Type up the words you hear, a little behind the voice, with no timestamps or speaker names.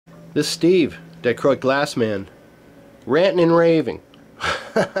This is Steve, Dichroic Glass Man, ranting and raving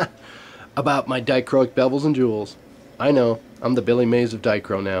about my Dichroic Bevels and Jewels. I know, I'm the Billy Mays of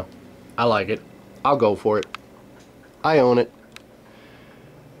Dichro now. I like it. I'll go for it. I own it.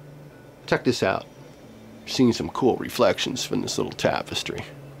 Check this out. Seeing some cool reflections from this little tapestry.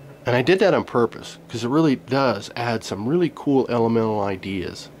 And I did that on purpose because it really does add some really cool elemental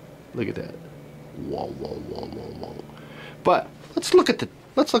ideas. Look at that. Whoa, whoa, whoa, whoa, whoa. But let's look at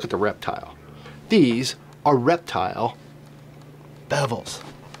the reptile. These are reptile bevels.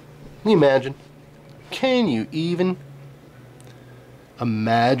 Can you imagine? Can you even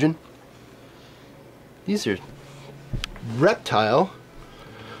imagine? These are reptile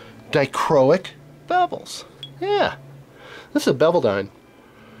dichroic bevels. Yeah, this is a beveldine.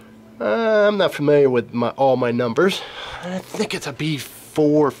 I'm not familiar with all my numbers. I think it's a B4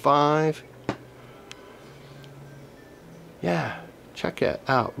 or 5. Yeah, check it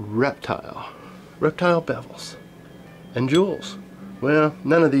out. Reptile bevels and jewels. Well,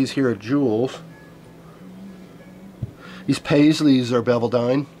 none of these here are jewels. These paisleys are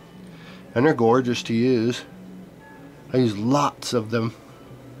beveldine, and they're gorgeous to use. I use lots of them.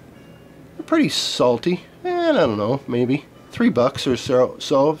 They're pretty salty, and I don't know, maybe $3 or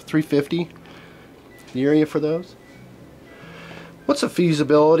so, $3.50 the area for those. What's the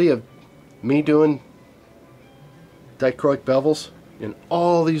feasibility of me doing dichroic bevels in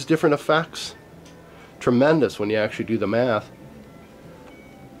all these different effects? Tremendous when you actually do the math.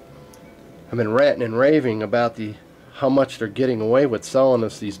 I've been ranting and raving about how much they're getting away with selling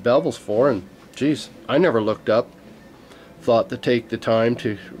us these bevels for, and geez, I never looked up, thought to take the time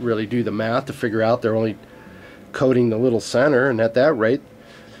to really do the math to figure out they're only coating the little center, and at that rate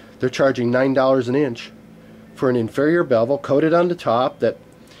they're charging $9 an inch for an inferior bevel coated on the top that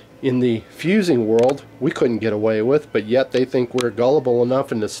in the fusing world we couldn't get away with, but yet they think we're gullible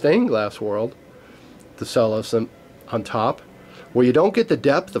enough in the stained glass world to sell us them on top, where you don't get the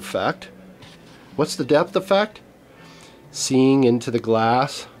depth effect. What's the depth effect? Seeing into the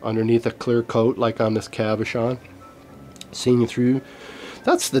glass underneath a clear coat like on this cabochon, seeing through.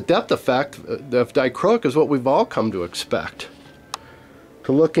 That's the depth effect of dichroic, is what we've all come to expect.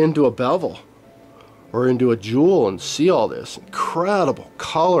 To look into a bevel or into a jewel and see all this incredible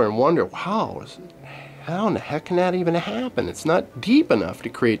color and wonder, wow, how in the heck can that even happen? It's not deep enough to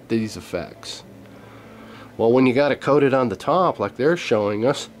create these effects. Well, when you got it coated on the top like they're showing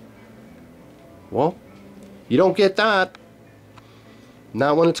us, well, you don't get that.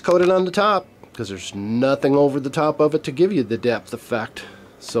 Not when it's coated on the top, because there's nothing over the top of it to give you the depth effect.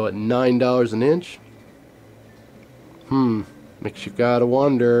 So at $9 an inch, makes you gotta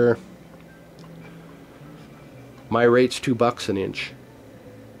wonder. My rate's $2 an inch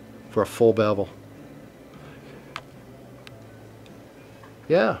for a full bevel.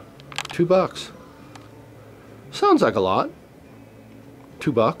 Yeah, $2. Sounds like a lot.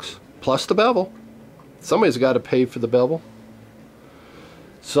 $2 plus the bevel. Somebody's got to pay for the bevel.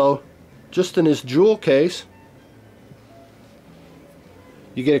 So just in this jewel case,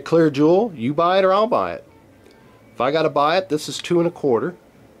 you get a clear jewel, you buy it or I'll buy it. If I got to buy it, this is $2 1/4,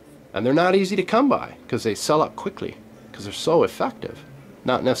 and they're not easy to come by because they sell out quickly because they're so effective.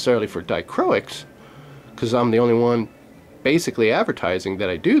 Not necessarily for dichroics, because I'm the only one basically advertising that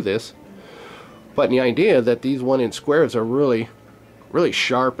I do this, but in the idea that these 1-inch squares are really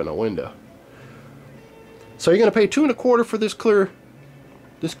sharp in a window. So you're going to pay $2 1/4 for this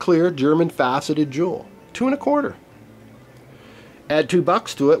clear German faceted jewel. $2 1/4. Add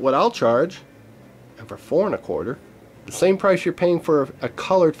 $2 to it, what I'll charge, and for $4 1/4, the same price you're paying for a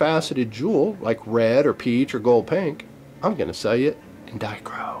colored faceted jewel like red or peach or gold pink, I'm going to sell you in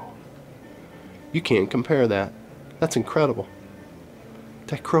dichro. You can't compare that. That's incredible.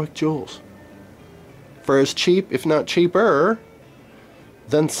 Dichroic jewels. For as cheap, if not cheaper,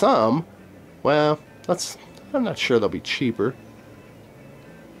 than some, well, I'm not sure they'll be cheaper.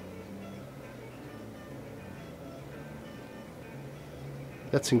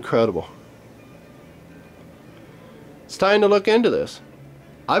 That's incredible. It's time to look into this.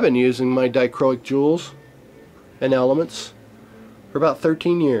 I've been using my dichroic jewels and elements for about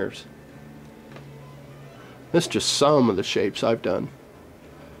 13 years. This is just some of the shapes I've done.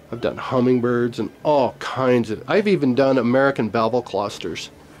 I've done hummingbirds and all kinds of... I've even done American bevel clusters.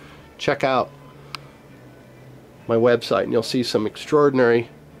 Check out my website and you'll see some extraordinary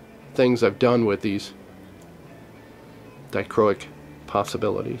things I've done with these dichroic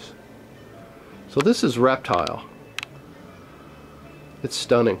possibilities. So this is Reptile. It's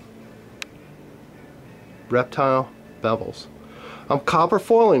stunning. Reptile bevels. I'm copper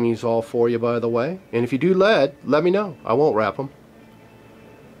foiling these all for you, by the way, and if you do lead, let me know. I won't wrap them.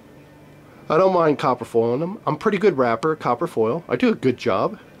 I don't mind copper foiling them. I'm a pretty good wrapper at copper foil. I do a good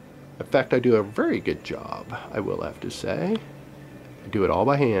job. In fact, I do a very good job, I will have to say. I do it all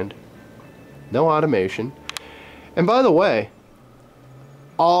by hand. No automation. And by the way,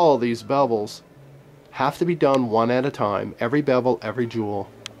 all these bevels have to be done one at a time. Every bevel, every jewel.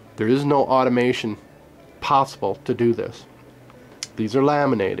 There is no automation possible to do this. These are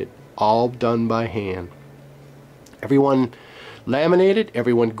laminated, all done by hand. Everyone laminated,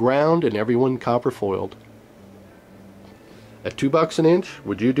 everyone ground, and everyone copper foiled. At $2 an inch,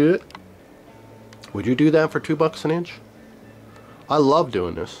 would you do it? Would you do that for $2 an inch? I love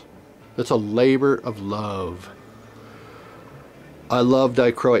doing this. It's a labor of love. I love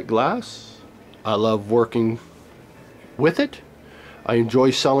dichroic glass. I love working with it. I enjoy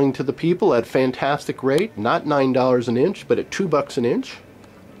selling to the people at a fantastic rate, not $9 an inch, but at $2 an inch.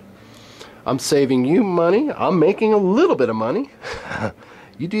 I'm saving you money. I'm making a little bit of money.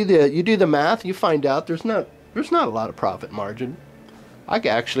 You do the math, you find out there's not a lot of profit margin. I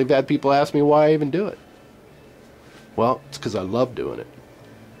actually have had people ask me why I even do it. Well, it's because I love doing it.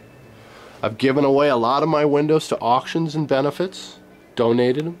 I've given away a lot of my windows to auctions and benefits,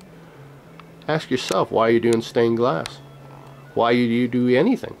 donated them. Ask yourself, why are you doing stained glass? Why do you do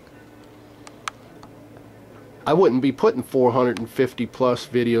anything? I wouldn't be putting 450 plus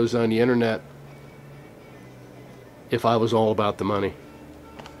videos on the internet if I was all about the money.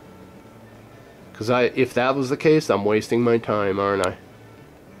 Because if that was the case, I'm wasting my time, aren't I?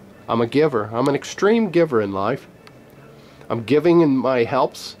 I'm a giver. I'm an extreme giver in life. I'm giving in my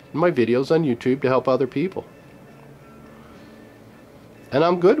helps, in my videos on YouTube to help other people. And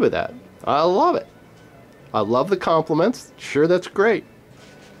I'm good with that. I love it. I love the compliments. Sure, that's great.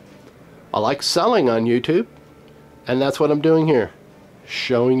 I like selling on YouTube. And that's what I'm doing here.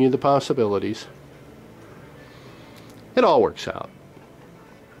 Showing you the possibilities. It all works out.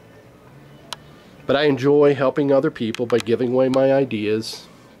 But I enjoy helping other people by giving away my ideas.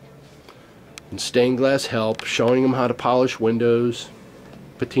 And stained glass help, showing them how to polish windows,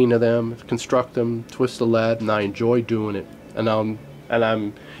 patina them, construct them, twist the lead, and I enjoy doing it. And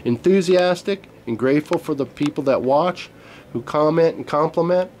I'm enthusiastic and grateful for the people that watch, who comment and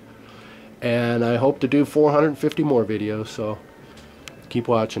compliment. And I hope to do 450 more videos, so keep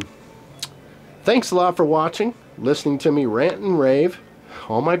watching. Thanks a lot for watching, listening to me rant and rave,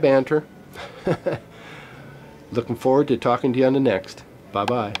 all my banter. Looking forward to talking to you on the next.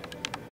 Bye-bye.